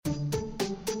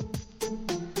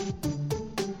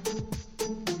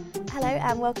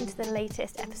and welcome to the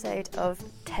latest episode of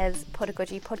TES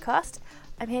Podagogy podcast.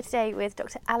 I'm here today with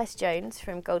Dr. Alice Jones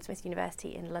from Goldsmiths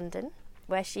University in London,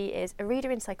 where she is a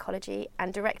reader in psychology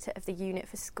and director of the Unit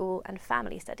for School and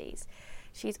Family Studies.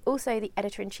 She's also the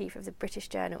editor-in-chief of the British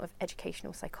Journal of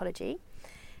Educational Psychology.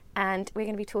 And we're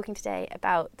going to be talking today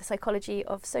about the psychology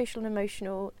of social and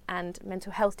emotional and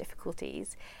mental health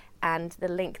difficulties and the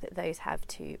link that those have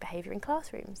to behaviour in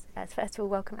classrooms. So first of all,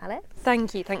 welcome, Alice.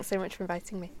 Thank you. Thanks so much for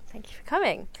inviting me. Thank you for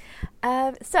coming.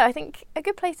 So I think a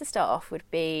good place to start off would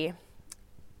be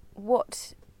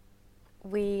what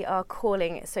we are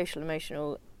calling social,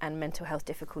 emotional and mental health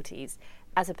difficulties,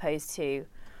 as opposed to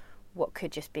what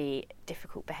could just be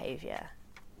difficult behaviour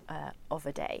of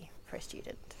a day for a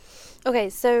student.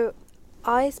 Okay, so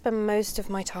I spend most of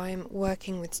my time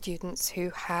working with students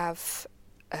who have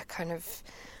a kind of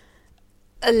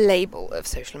a label of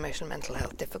social, emotional, mental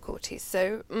health difficulties.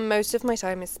 So most of my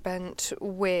time is spent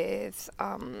with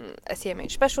SEMH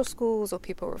special schools or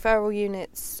pupil referral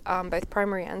units, both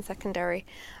primary and secondary,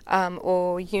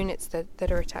 or units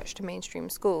that are attached to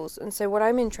mainstream schools. And so what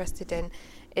I'm interested in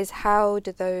is how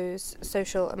do those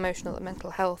social, emotional and mental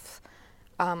health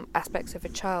aspects of a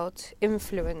child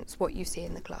influence what you see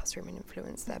in the classroom and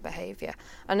influence their behaviour.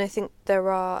 And I think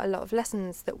there are a lot of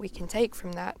lessons that we can take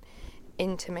from that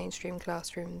into mainstream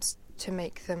classrooms to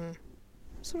make them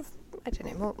sort of, I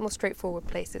don't know, more straightforward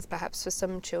places perhaps for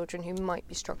some children who might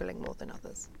be struggling more than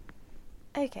others.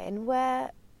 Okay, and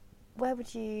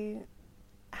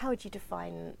how would you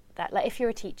define that? Like, if you're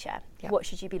a teacher, What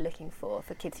should you be looking for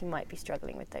kids who might be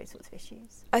struggling with those sorts of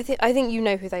issues? I think you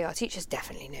know who they are. Teachers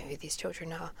definitely know who these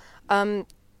children are.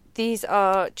 These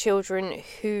are children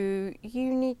who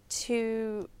you need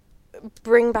to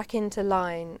bring back into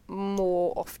line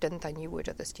more often than you would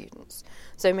other students.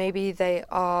 So maybe they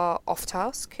are off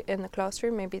task in the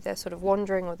classroom, maybe they're sort of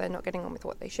wandering or they're not getting on with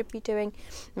what they should be doing,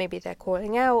 maybe they're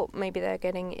calling out, maybe they're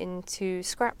getting into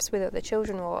scraps with other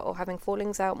children or having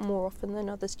fallings out more often than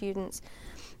other students.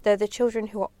 They're the children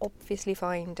who are obviously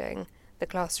finding the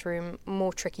classroom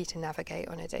more tricky to navigate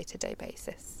on a day-to-day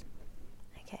basis.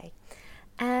 Okay,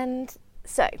 and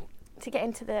so to get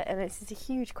into and this is a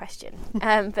huge question,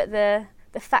 but the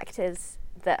factors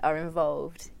that are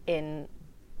involved in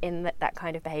that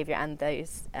kind of behaviour and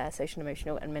those social,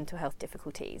 emotional and mental health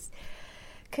difficulties,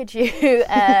 could you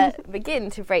begin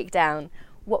to break down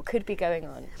what could be going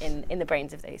on in the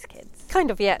brains of those kids? Kind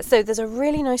of, yeah. So there's a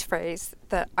really nice phrase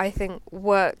that I think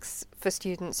works for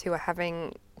students who are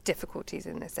having difficulties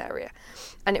in this area,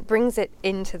 and it brings it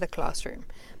into the classroom.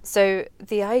 So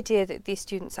the idea that these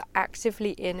students are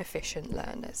actively inefficient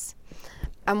learners,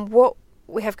 and what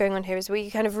we have going on here is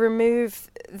we kind of remove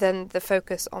then the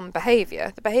focus on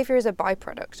behaviour. The behaviour is a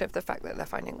byproduct of the fact that they're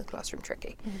finding the classroom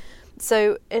tricky. Mm-hmm.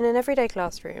 So in an everyday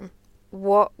classroom,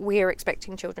 what we are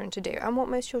expecting children to do, and what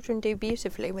most children do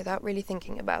beautifully without really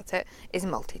thinking about it, is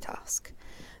multitask.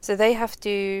 So they have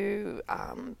to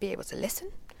be able to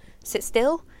listen, sit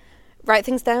still, write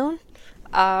things down,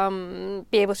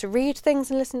 be able to read things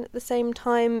and listen at the same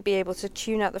time, be able to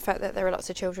tune out the fact that there are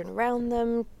lots of children around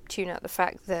them, tune out the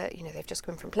fact that, they've just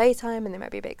come from playtime and they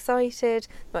might be a bit excited,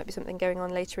 there might be something going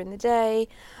on later in the day,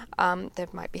 they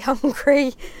might be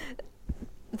hungry.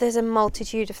 There's a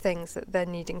multitude of things that they're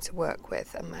needing to work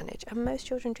with and manage, and most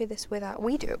children do this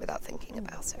we do it without thinking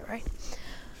about it, right?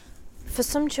 For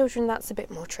some children that's a bit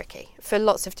more tricky for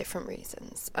lots of different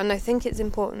reasons, and I think it's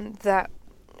important that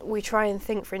we try and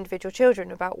think for individual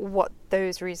children about what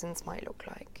those reasons might look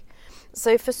like.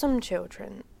 So for some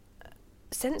children,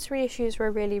 sensory issues are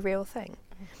a really real thing.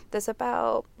 Mm-hmm. There's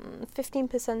about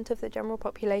 15% of the general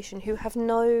population who have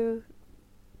no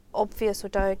obvious or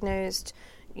diagnosed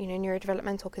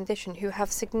neurodevelopmental condition who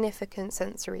have significant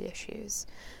sensory issues.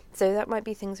 So that might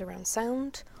be things around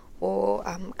sound or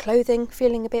clothing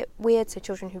feeling a bit weird, so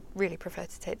children who really prefer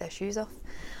to take their shoes off.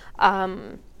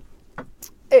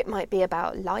 It might be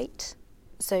about light.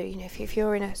 So, if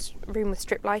you're in a room with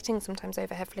strip lighting, sometimes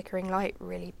overhead flickering light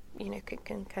really,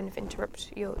 can kind of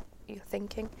interrupt your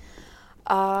thinking.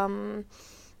 For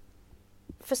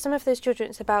some of those children,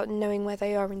 it's about knowing where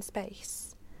they are in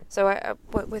space. So I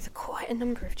work with quite a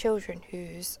number of children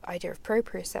whose idea of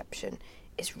proprioception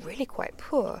is really quite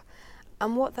poor.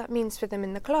 And what that means for them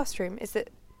in the classroom is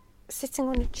that sitting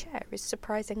on a chair is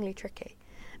surprisingly tricky.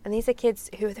 And these are kids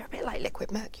they're a bit like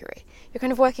liquid mercury. You're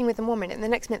kind of working with them 1 minute, and the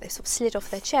next minute they've sort of slid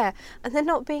off their chair, and they're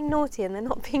not being naughty and they're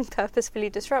not being purposefully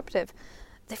disruptive.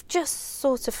 They've just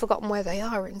sort of forgotten where they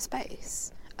are in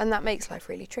space, and that makes life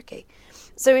really tricky.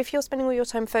 So if you're spending all your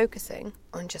time focusing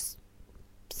on just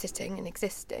sitting and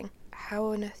existing, how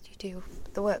on earth do you do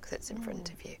the work that's in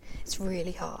front of you? It's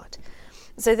really hard.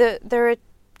 So there are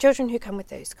children who come with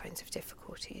those kinds of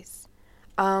difficulties.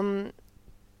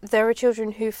 There are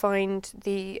children who find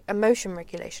the emotion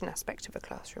regulation aspect of a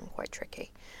classroom quite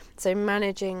tricky. So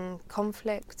managing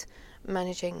conflict,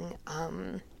 managing,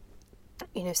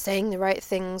 saying the right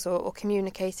things or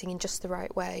communicating in just the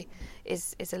right way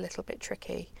is a little bit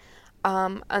tricky.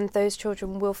 And those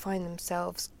children will find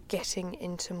themselves getting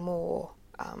into more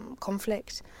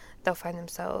conflict. They'll find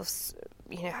themselves,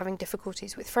 having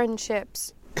difficulties with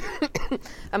friendships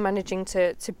and managing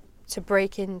to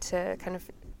break into kind of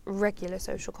regular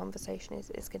social conversation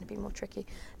is going to be more tricky.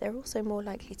 They're also more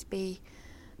likely to be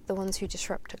the ones who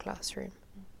disrupt a classroom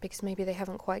because maybe they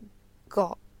haven't quite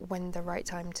got when the right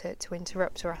time to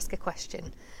interrupt or ask a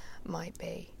question might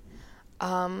be.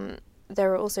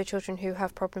 There are also children who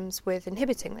have problems with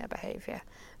inhibiting their behaviour,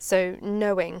 so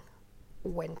knowing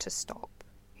when to stop,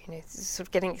 sort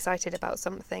of getting excited about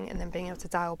something and then being able to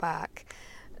dial back.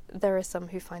 There are some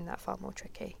who find that far more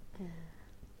tricky.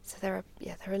 So there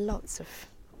are lots of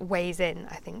ways in,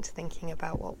 I think, to thinking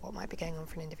about what might be going on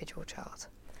for an individual child.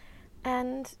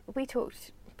 And we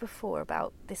talked before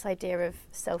about this idea of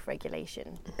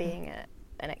self-regulation being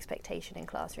an expectation in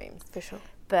classrooms. For sure.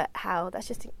 But how that's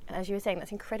just, as you were saying,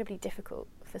 that's incredibly difficult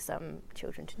for some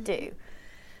children to do.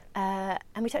 And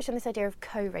we touched on this idea of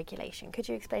co-regulation. Could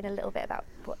you explain a little bit about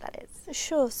what that is?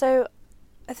 Sure. So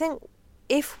I think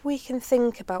if we can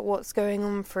think about what's going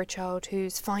on for a child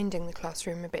who's finding the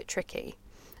classroom a bit tricky,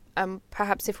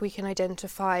 perhaps if we can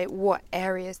identify what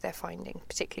areas they're finding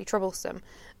particularly troublesome,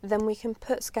 then we can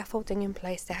put scaffolding in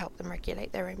place to help them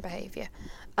regulate their own behaviour.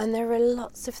 And there are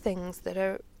lots of things that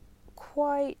are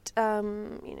quite,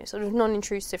 sort of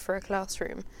non-intrusive for a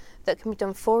classroom that can be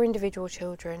done for individual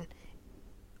children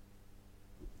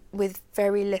with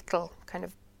very little kind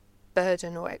of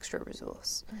burden or extra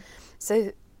resource.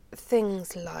 So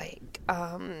things like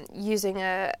using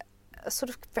a sort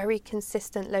of very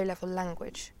consistent low-level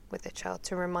language with the child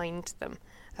to remind them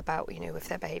about, if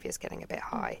their behaviour is getting a bit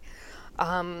high,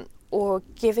 or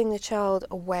giving the child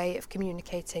a way of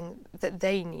communicating that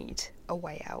they need a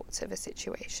way out of a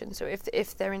situation. So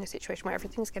if they're in a situation where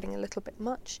everything's getting a little bit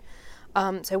much,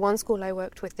 so one school I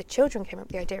worked with, the children came up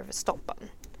with the idea of a stop button.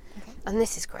 Okay. And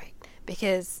this is great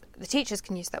because the teachers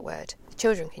can use that word, the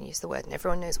children can use the word, and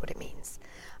everyone knows what it means.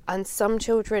 And some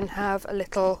children have a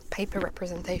little paper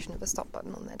representation of a stop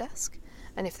button on their desk.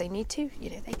 And if they need to,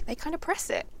 they kind of press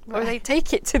it. Or they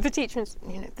take it to the teacher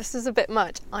and, this is a bit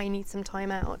much, I need some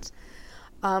time out.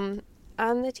 And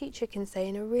the teacher can say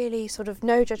in a really sort of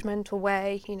no judgmental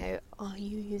way, are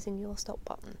you using your stop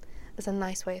button? As a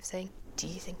nice way of saying, do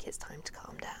you think it's time to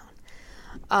calm down?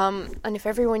 And if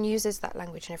everyone uses that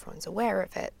language and everyone's aware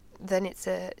of it, then it's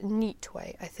a neat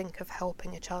way, I think, of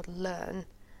helping a child learn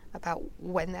about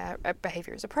when their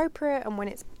behaviour is appropriate and when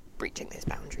it's breaching those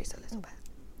boundaries a little bit.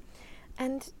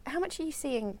 And how much are you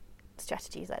seeing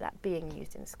strategies like that being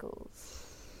used in schools?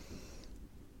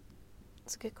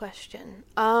 That's a good question.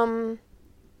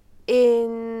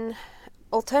 In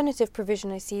alternative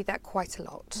provision, I see that quite a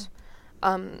lot.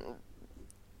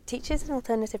 Teachers in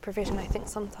alternative provision, I think,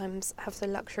 sometimes have the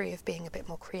luxury of being a bit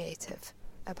more creative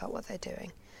about what they're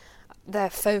doing. Their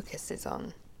focus is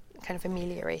on kind of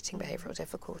ameliorating behavioural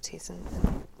difficulties and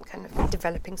kind of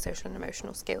developing social and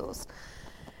emotional skills.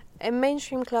 In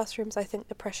mainstream classrooms, I think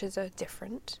the pressures are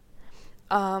different,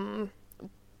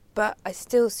 but I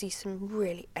still see some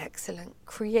really excellent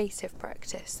creative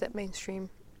practice that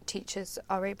mainstream teachers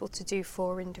are able to do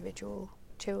for individual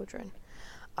children.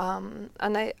 And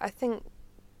I think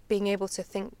being able to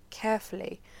think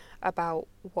carefully about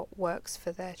what works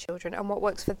for their children and what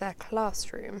works for their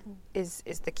classroom is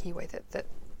the key way that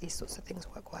these sorts of things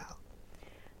work well.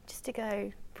 Just to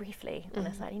go briefly on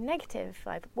a slightly negative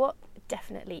vibe, what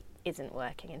definitely isn't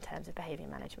working in terms of behaviour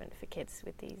management for kids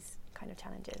with these kind of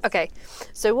challenges? Okay,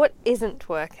 so what isn't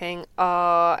working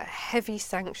are heavy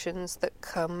sanctions that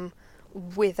come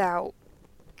without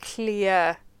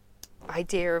clear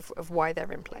idea of why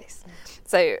they're in place.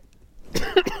 So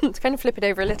to kind of flip it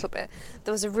over a little bit,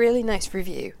 there was a really nice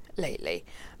review lately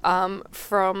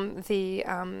from the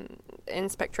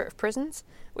Inspectorate of Prisons,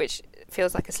 which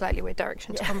feels like a slightly weird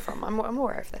direction to come from. I'm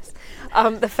aware of this.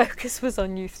 The focus was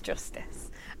on youth justice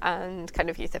and kind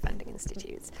of youth offending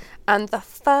institutes. And the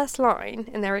first line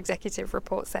in their executive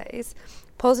report says,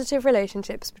 positive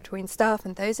relationships between staff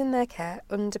and those in their care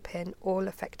underpin all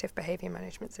effective behaviour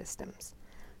management systems.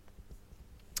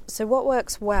 So what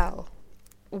works well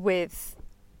with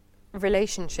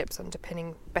relationships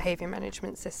underpinning behaviour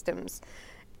management systems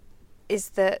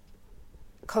is that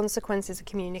consequences are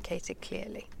communicated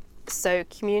clearly. So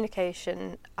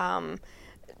communication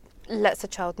lets a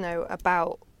child know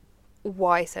about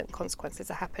why certain consequences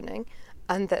are happening,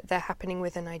 and that they're happening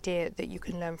with an idea that you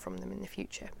can learn from them in the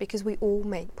future. Because we all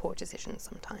make poor decisions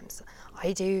sometimes.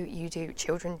 I do, you do,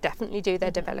 children definitely do,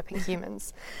 they're developing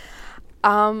humans.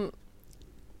 And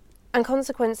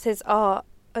consequences are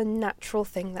a natural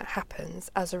thing that happens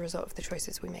as a result of the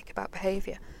choices we make about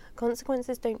behaviour.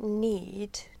 Consequences don't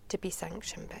need to be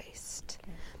sanction-based.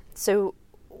 Okay. So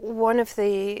one of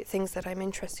the things that I'm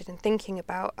interested in thinking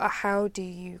about are how do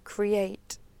you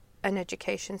create an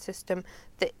education system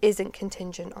that isn't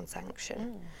contingent on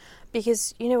sanction.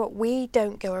 Because, you know what, we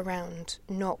don't go around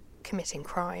not committing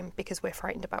crime because we're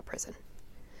frightened about prison.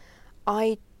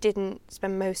 I didn't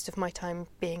spend most of my time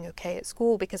being okay at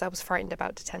school because I was frightened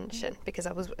about detention, because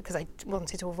I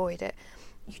wanted to avoid it.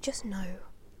 You just know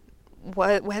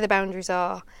where the boundaries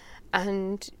are,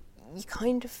 and you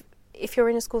kind of, if you're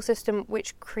in a school system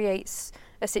which creates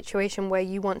a situation where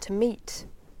you want to meet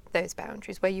those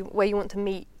boundaries, where you want to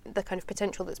meet the kind of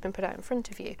potential that's been put out in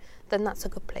front of you, then that's a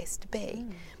good place to be.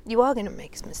 You are going to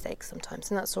make mistakes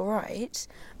sometimes, and that's all right,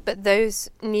 but those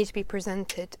need to be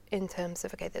presented in terms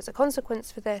of, okay, there's a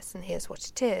consequence for this, and here's what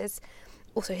it is.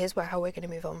 Also, here's how we're going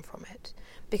to move on from it.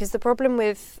 Because the problem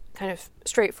with kind of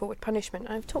straightforward punishment,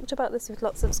 and I've talked about this with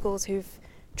lots of schools who've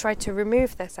tried to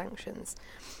remove their sanctions,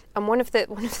 and one of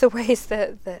the ways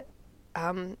that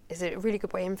is a really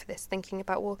good way in for this, thinking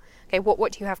about, well, okay,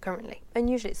 what do you have currently? And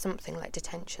usually it's something like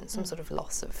detention, some sort of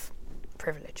loss of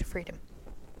privilege, of freedom.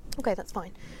 Okay, that's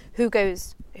fine. Who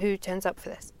turns up for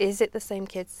this? Is it the same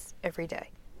kids every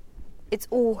day? It's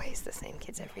always the same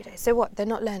kids every day. So what? They're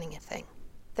not learning a thing.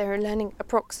 They're learning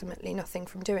approximately nothing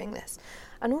from doing this.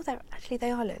 And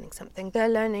they are learning something. They're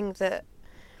learning that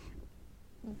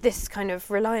this kind of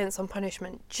reliance on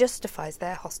punishment justifies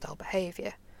their hostile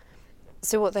behaviour.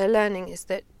 So what they're learning is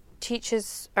that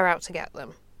teachers are out to get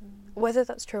them. Whether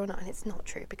that's true or not, and it's not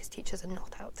true because teachers are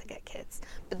not out to get kids.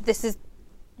 But this is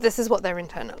what they're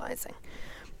internalising.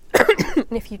 And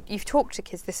if you've talked to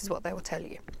kids, this is what they will tell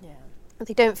you. Yeah.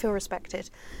 They don't feel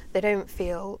respected. They don't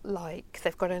feel like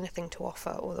they've got anything to offer,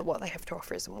 or that what they have to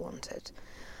offer isn't wanted.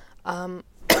 And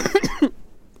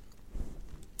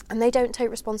they don't take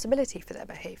responsibility for their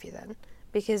behaviour then,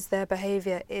 because their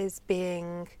behaviour is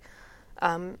being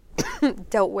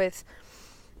dealt with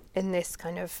in this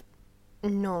kind of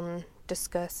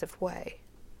non-discursive way.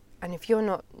 And if you're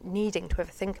not needing to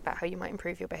ever think about how you might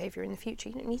improve your behaviour in the future,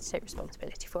 you don't need to take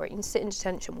responsibility for it. You can sit in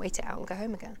detention, wait it out, and go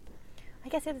home again. I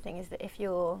guess the other thing is that if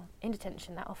you're in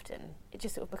detention that often, it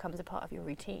just sort of becomes a part of your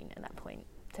routine at that point.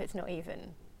 So it's not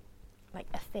even like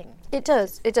a thing. It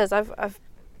does. I've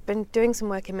been doing some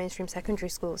work in mainstream secondary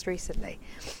schools recently,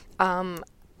 and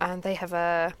they have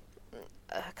a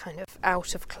kind of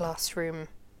out of classroom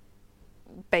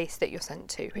base that you're sent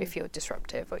to if you're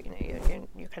disruptive, or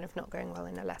you're kind of not going well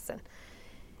in a lesson.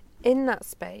 In that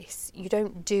space, you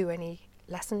don't do any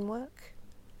lesson work.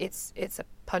 It's a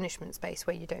punishment space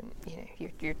where you don't,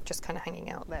 you're just kind of hanging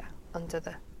out there under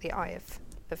the eye of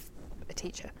a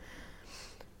teacher.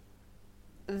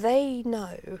 They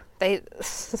know,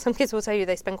 some kids will tell you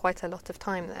they spend quite a lot of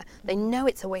time there. They know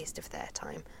it's a waste of their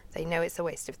time. They know it's a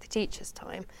waste of the teacher's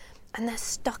time. And they're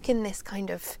stuck in this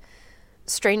kind of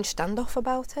strange standoff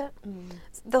about it.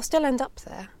 They'll still end up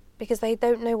there because they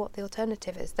don't know what the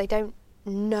alternative is. They don't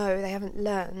know, they haven't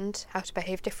learned how to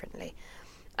behave differently.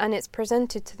 And it's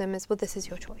presented to them as, well, this is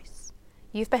your choice.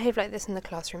 You've behaved like this in the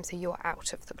classroom, so you're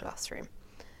out of the classroom.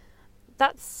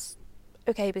 That's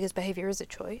okay because behaviour is a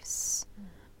choice,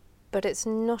 but it's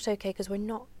not okay because we're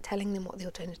not telling them what the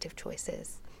alternative choice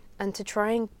is. And to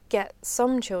try and get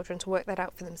some children to work that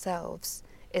out for themselves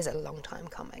is a long time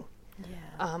coming.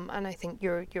 Yeah. And I think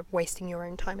you're wasting your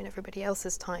own time and everybody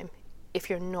else's time if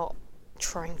you're not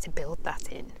trying to build that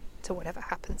in to whatever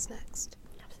happens next.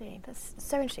 Absolutely, that's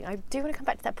so interesting. I do want to come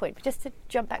back to that point, but just to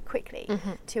jump back quickly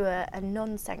to a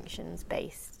non-sanctions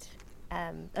based,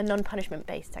 a non-punishment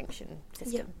based sanction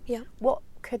system. Yeah. What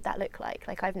could that look like?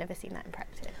 Like, I've never seen that in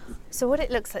practice. So what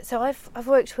it looks like, so I've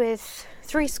worked with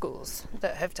 3 schools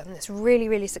that have done this really,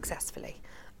 really successfully.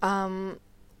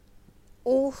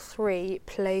 All 3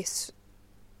 place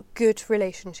good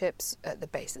relationships at the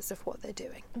basis of what they're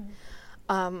doing.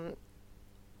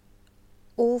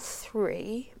 All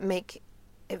 3 make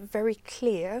it very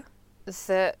clear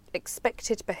that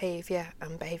expected behaviour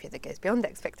and behaviour that goes beyond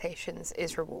expectations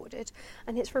is rewarded,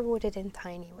 and it's rewarded in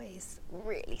tiny ways,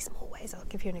 really small ways. I'll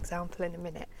give you an example in a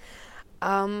minute.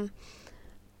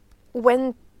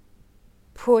 When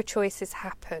poor choices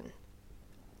happen,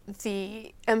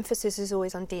 the emphasis is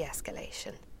always on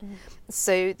de-escalation.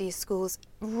 So these schools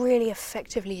really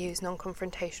effectively use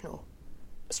non-confrontational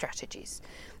strategies.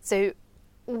 So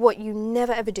what you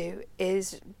never ever do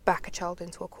is back a child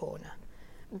into a corner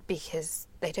because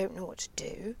they don't know what to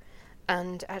do,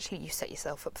 and actually you set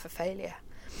yourself up for failure.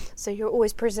 So you're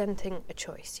always presenting a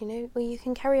choice, well, you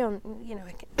can carry on,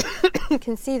 I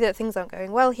can see that things aren't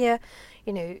going well here,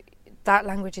 that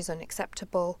language is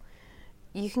unacceptable.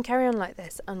 You can carry on like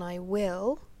this, and I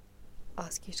will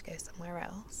ask you to go somewhere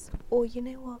else. Or you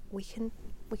know what, we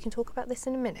can talk about this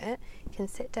in a minute. You can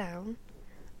sit down,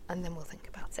 and then we'll think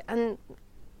about it. And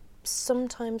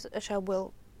sometimes a child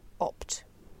will opt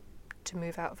to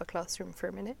move out of a classroom for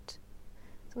a minute.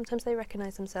 Sometimes they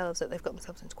recognise themselves that they've got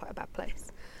themselves into quite a bad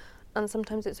place. And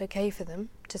sometimes it's okay for them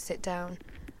to sit down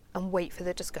and wait for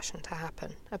the discussion to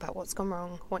happen about what's gone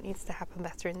wrong, what needs to happen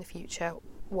better in the future,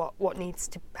 what needs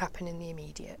to happen in the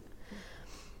immediate.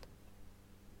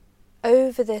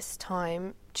 Over this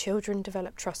time, children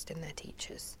develop trust in their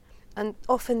teachers. And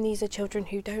often these are children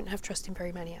who don't have trust in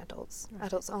very many adults. Right.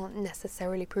 Adults aren't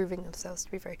necessarily proving themselves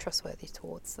to be very trustworthy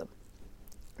towards them.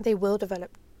 They will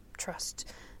develop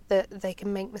trust that they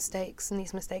can make mistakes, and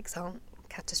these mistakes aren't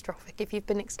catastrophic. If you've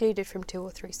been excluded from 2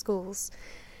 or 3 schools,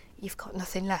 you've got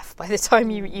nothing left by the time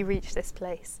you reach this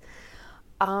place.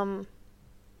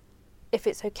 If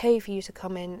it's okay for you to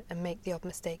come in and make the odd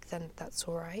mistake, then that's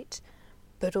all right.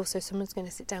 But also someone's going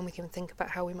to sit down with you and think about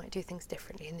how we might do things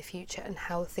differently in the future and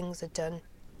how things are done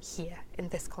here in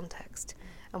this context.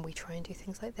 And we try and do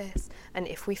things like this. And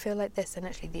if we feel like this, then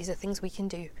actually these are things we can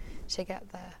do to get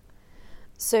there.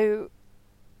 So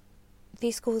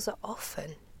these schools are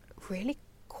often really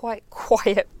quite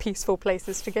quiet, peaceful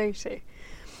places to go to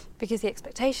because the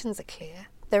expectations are clear.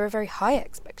 There are very high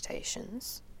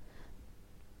expectations,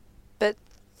 but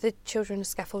the children are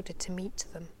scaffolded to meet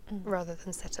them rather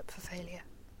than set up for failure.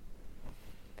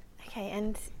 Okay,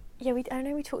 and I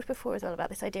know we talked before as well about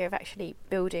this idea of actually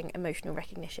building emotional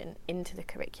recognition into the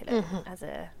curriculum as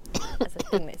a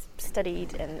thing that's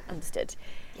studied and understood.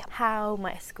 Yep. How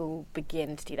might a school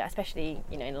begin to do that, especially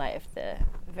in light of the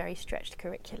very stretched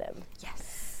curriculum?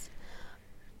 Yes.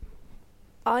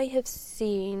 I have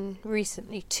seen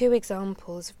recently 2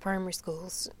 examples of primary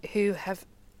schools who have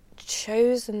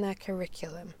chosen their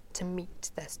curriculum to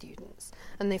meet their students,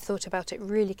 and they've thought about it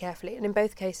really carefully, and in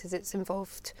both cases it's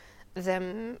involved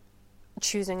them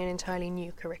choosing an entirely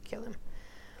new curriculum,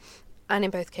 and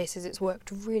in both cases it's worked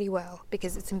really well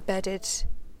because it's embedded.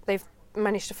 They've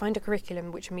managed to find a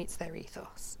curriculum which meets their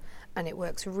ethos, and it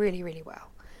works really, really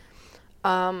well.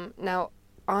 Now,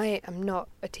 I am not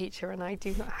a teacher, and I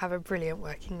do not have a brilliant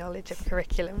working knowledge of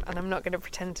curriculum, and I'm not going to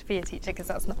pretend to be a teacher because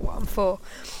that's not what I'm for,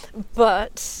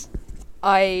 but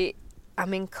I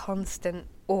am in constant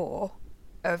awe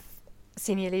of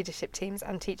senior leadership teams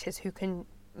and teachers who can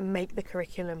make the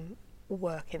curriculum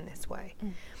work in this way,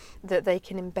 that they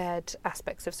can embed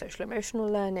aspects of social emotional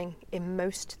learning in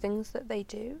most things that they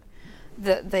do,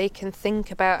 that they can think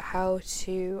about how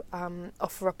to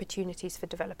offer opportunities for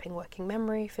developing working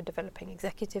memory, for developing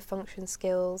executive function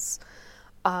skills,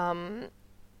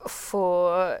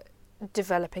 for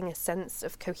developing a sense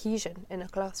of cohesion in a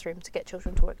classroom to get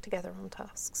children to work together on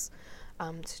tasks,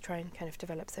 to try and kind of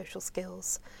develop social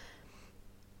skills.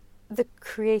 The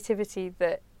creativity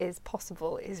that is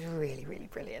possible is really, really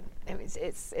brilliant.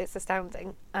 It's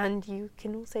astounding. And you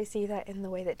can also see that in the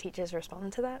way that teachers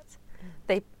respond to that.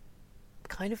 They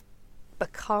kind of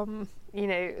become,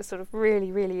 sort of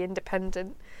really, really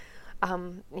independent.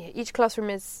 Each classroom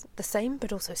is the same,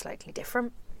 but also slightly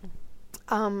different.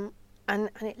 And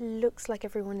it looks like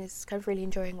everyone is kind of really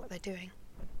enjoying what they're doing.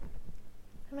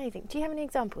 Amazing. Do you have any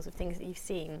examples of things that you've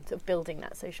seen sort of building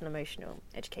that social emotional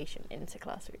education into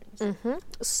classrooms?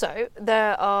 So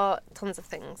there are tons of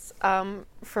things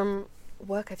from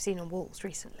work I've seen on walls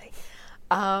recently.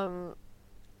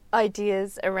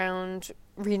 Ideas around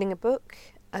reading a book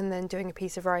and then doing a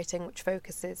piece of writing which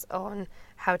focuses on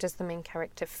how does the main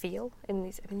character feel in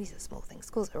these. These are small things.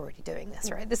 Schools are already doing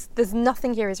this, right? There's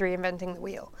nothing here is reinventing the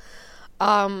wheel.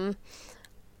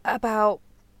 About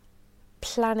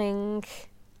planning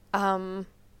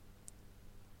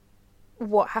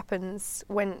what happens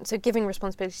so giving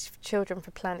responsibility to children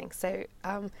for planning. So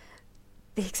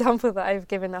the example that I've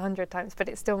given 100 times, but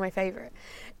it's still my favourite,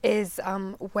 is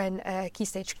when a Key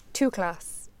Stage 2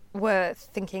 class were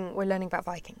learning about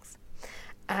Vikings,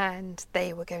 and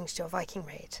they were going to do a Viking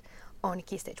raid on a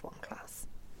Key Stage 1 class.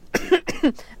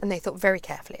 And they thought very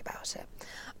carefully about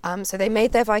it. So they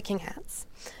made their Viking hats,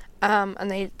 and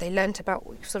they learnt about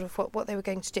sort of what they were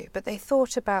going to do. But they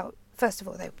thought about, first of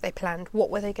all, they planned what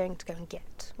were they going to go and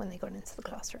get when they got into the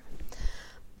classroom.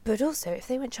 But also, if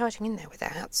they went charging in there with their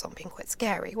hats on, being quite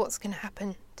scary, what's going to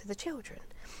happen to the children?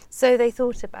 So they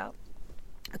thought about,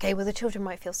 okay, well, the children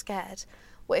might feel scared.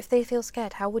 What if they feel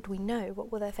scared? How would we know?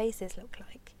 What will their faces look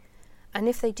like? And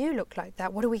if they do look like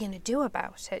that, what are we going to do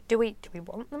about it? Do we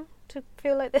want them to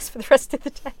feel like this for the rest of the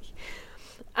day?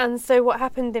 And so what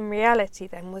happened in reality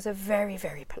then was a very,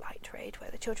 very polite raid where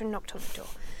the children knocked on the door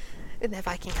in their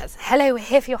Viking hats. Hello, we're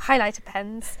here for your highlighter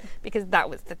pens, because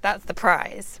that's the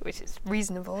prize, which is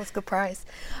reasonable, it's a good prize.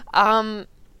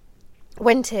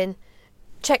 Went in,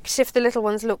 checked if the little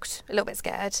ones looked a little bit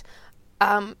scared,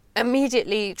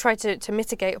 immediately tried to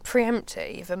mitigate or preempt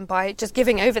it even by just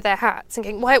giving over their hats and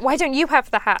going, why don't you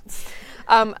have the hats?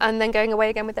 And then going away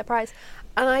again with their prize.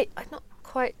 And I'm not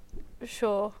quite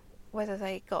sure whether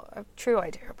they got a true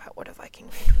idea about what a Viking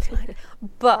raid was like.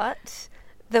 But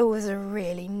there was a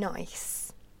really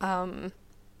nice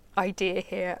idea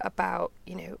here about,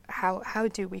 how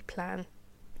do we plan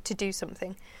to do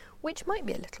something which might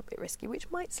be a little bit risky,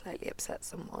 which might slightly upset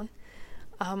someone.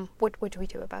 What do we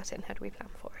do about it, and how do we plan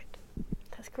for it?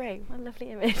 That's great. What a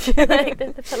lovely image. Like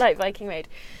the polite Viking raid.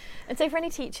 And so for any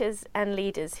teachers and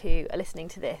leaders who are listening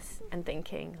to this and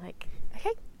thinking, like,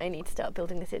 okay, I need to start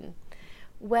building this in,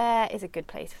 where is a good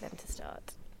place for them to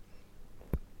start?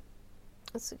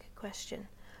 That's a good question.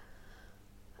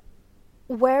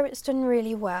 Where it's done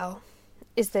really well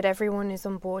is that everyone is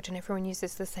on board and everyone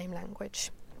uses the same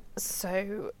language.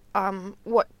 So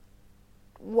what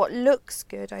looks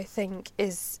good, I think,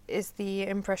 is the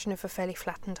impression of a fairly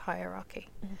flattened hierarchy.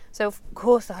 Mm-hmm. So of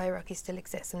course the hierarchy still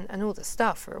exists, and all the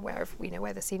staff are aware of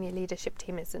where the senior leadership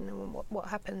team is and what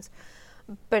happens.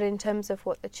 But in terms of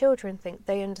what the children think,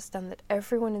 they understand that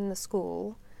everyone in the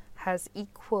school has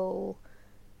equal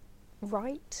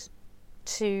right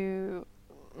to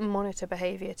monitor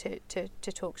behaviour,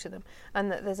 to talk to them,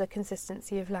 and that there's a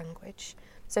consistency of language.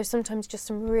 So sometimes just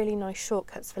some really nice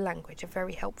shortcuts for language are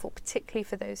very helpful, particularly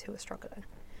for those who are struggling.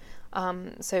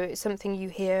 So it's something you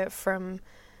hear from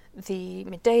the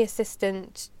midday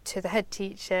assistant to the head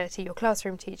teacher to your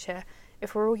classroom teacher.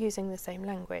 If we're all using the same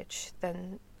language,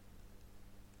 then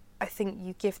I think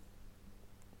you give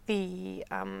the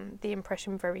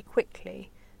impression very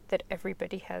quickly that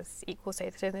everybody has equal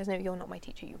say. So there's no, you're not my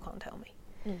teacher, you can't tell me.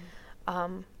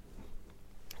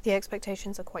 The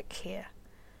expectations are quite clear.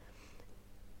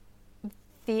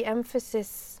 The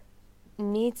emphasis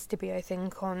needs to be, I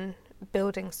think, on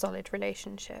building solid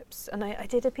relationships. And I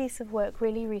did a piece of work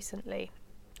really recently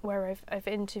where I've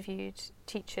interviewed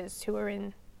teachers who are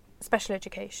in special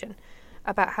education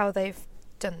about how they've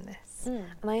done this.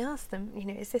 And I asked them,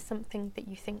 is this something that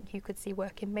you think you could see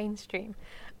work in mainstream?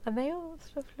 And they all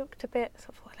sort of looked a bit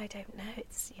well, I don't know.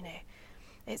 It's,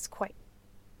 it's quite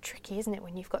tricky, isn't it,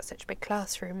 when you've got such big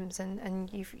classrooms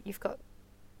and you've got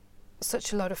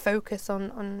such a lot of focus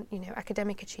on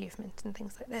academic achievement and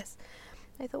things like this.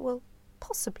 I thought, well,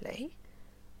 possibly,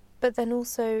 but then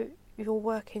also you're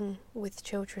working with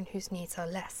children whose needs are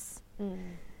less,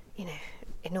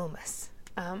 enormous.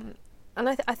 And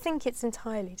I think it's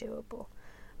entirely doable.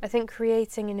 I think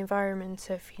creating an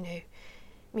environment of,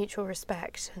 mutual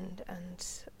respect and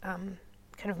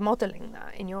kind of modelling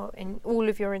that in all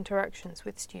of your interactions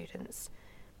with students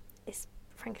is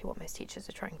frankly what most teachers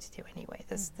are trying to do anyway.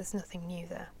 There's nothing new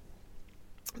there.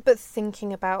 But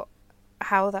thinking about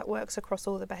how that works across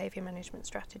all the behaviour management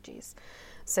strategies.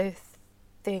 So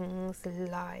things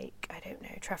like,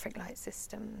 traffic light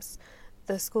systems.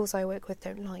 The schools I work with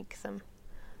don't like them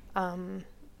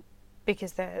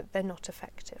because they're not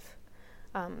effective.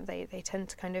 They tend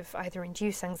to kind of either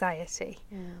induce anxiety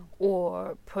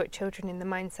or put children in the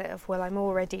mindset of, well, I'm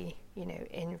already,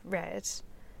 in red,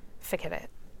 forget it.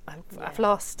 I've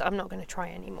lost, I'm not going to try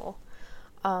anymore.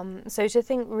 So to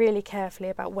think really carefully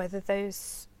about whether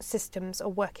those systems are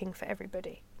working for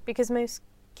everybody. Because most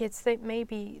kids,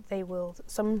 they will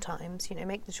sometimes,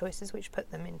 make the choices which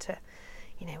put them into,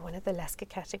 one of the less good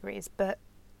categories. But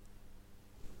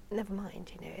never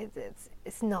mind,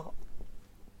 it's not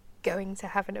going to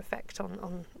have an effect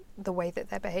on the way that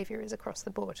their behaviour is across the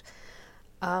board.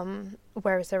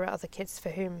 Whereas there are other kids for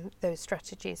whom those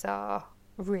strategies are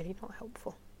really not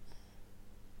helpful.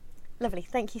 Lovely.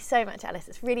 Thank you so much, Alice.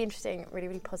 It's really interesting, really,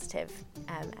 really positive.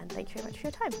 And thank you very much for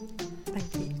your time.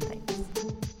 Thank you. Thanks.